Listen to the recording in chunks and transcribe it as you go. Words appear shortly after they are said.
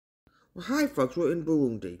Well, hi, folks. We're in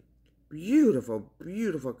Burundi. Beautiful,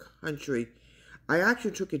 beautiful country. I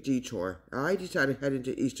actually took a detour. I decided to head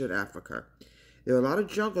into Eastern Africa. There are a lot of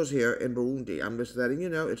jungles here in Burundi. I'm just letting you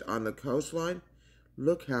know it's on the coastline.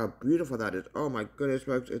 Look how beautiful that is. Oh my goodness,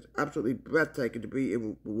 folks. It's absolutely breathtaking to be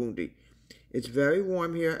in Burundi. It's very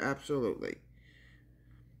warm here, absolutely.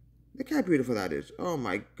 Look how beautiful that is. Oh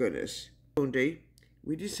my goodness. Burundi,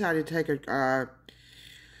 we decided to take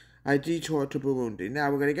a detour to Burundi.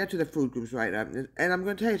 Now, we're going to get to the food groups right now, and I'm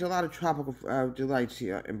going to tell you it's a lot of tropical delights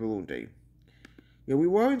here in Burundi. Yeah, we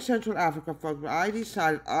were in Central Africa, folks, but I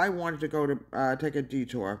decided I wanted to go to take a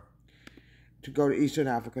detour to go to Eastern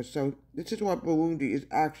Africa. So this is what Burundi is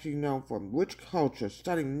actually known for. Rich culture,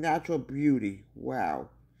 stunning natural beauty. Wow.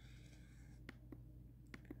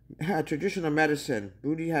 Traditional medicine.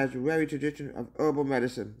 Burundi has a very tradition of herbal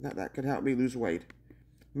medicine that can help me lose weight.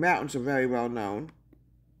 Mountains are very well known.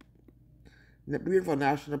 The beautiful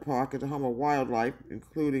national park is a home of wildlife,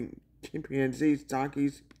 including chimpanzees,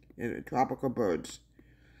 donkeys, and tropical birds.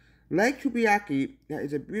 Lake Tubiaki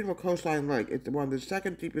is a beautiful coastline lake. It's one of the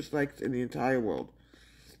second deepest lakes in the entire world.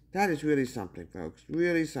 That is really something, folks.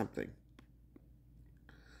 Really something.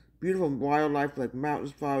 Beautiful wildlife like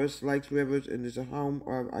mountains, forests, lakes, rivers, and there's a home.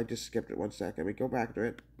 I just skipped it 1 second. We go back to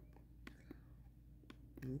it.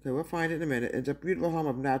 Okay, we'll find it in a minute. It's a beautiful home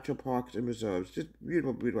of natural parks and reserves. Just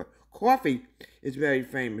beautiful, beautiful. Coffee is very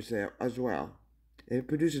famous there as well. It's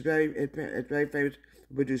very famous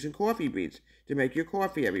for producing coffee beans to make your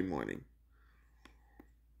coffee every morning.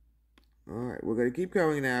 All right, we're going to keep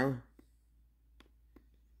going now.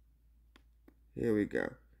 Here we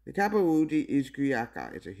go. The capital of Burundi is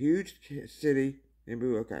Guyaka. It's a huge city in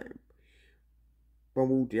Burundi.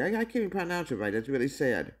 Burundi. I can't even pronounce it right. That's really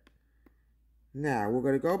sad. Now, we're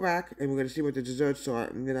going to go back and we're going to see what the desserts are,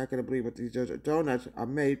 and you're not going to believe what these desserts. Donuts are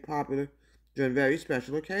made popular during very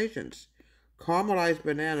special occasions. Caramelized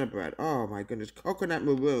banana bread. Oh my goodness. Coconut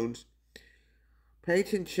maroons.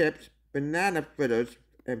 Patent chips. Banana fritters.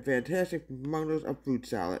 And fantastic bundles of fruit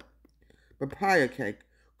salad. Papaya cake.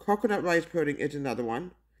 Coconut rice pudding is another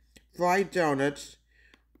one. Fried donuts.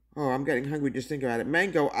 Oh, I'm getting hungry just thinking about it.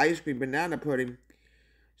 Mango ice cream. Banana pudding.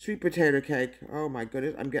 Sweet potato cake. Oh my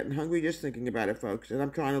goodness, I'm getting hungry just thinking about it, folks. And I'm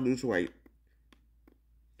trying to lose weight.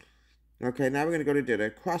 Okay, now we're going to go to dinner.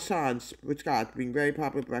 Croissants with scotch being a very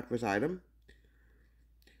popular breakfast item.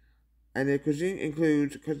 And their cuisine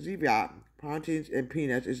includes cassava, plantains, and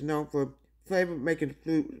peanuts. Is known for flavor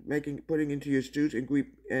putting into your stews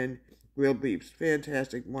and grilled beefs.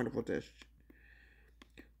 Fantastic, wonderful dish.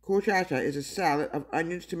 Kochacha is a salad of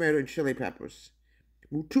onions, tomato, and chili peppers.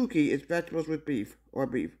 Mutuki is vegetables with beef.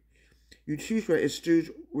 Uchusha is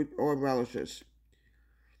stews or relishes.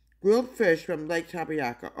 Grilled fish from Lake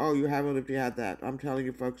Tapiaca. Oh, you haven't if you had that. I'm telling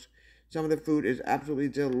you, folks, some of the food is absolutely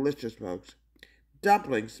delicious, folks.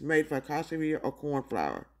 Dumplings made from cassava or corn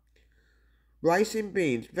flour. Rice and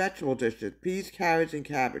beans, vegetable dishes, peas, carrots, and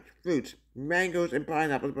cabbage. Fruits, mangoes, and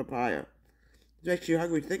pineapples, papaya. It makes you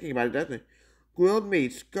hungry thinking about it, doesn't it? Grilled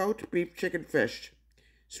meats, goat, beef, chicken, fish.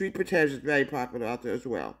 Sweet potatoes is very popular out there as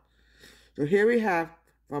well. So here we have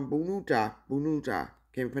from Bunuta. Can't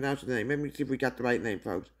even pronounce the name. Let me see if we got the right name,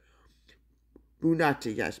 folks.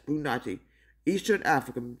 Bunati, yes, Bunati. Eastern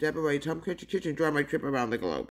Africa. Deborah's home kitchen, enjoy my trip around the globe.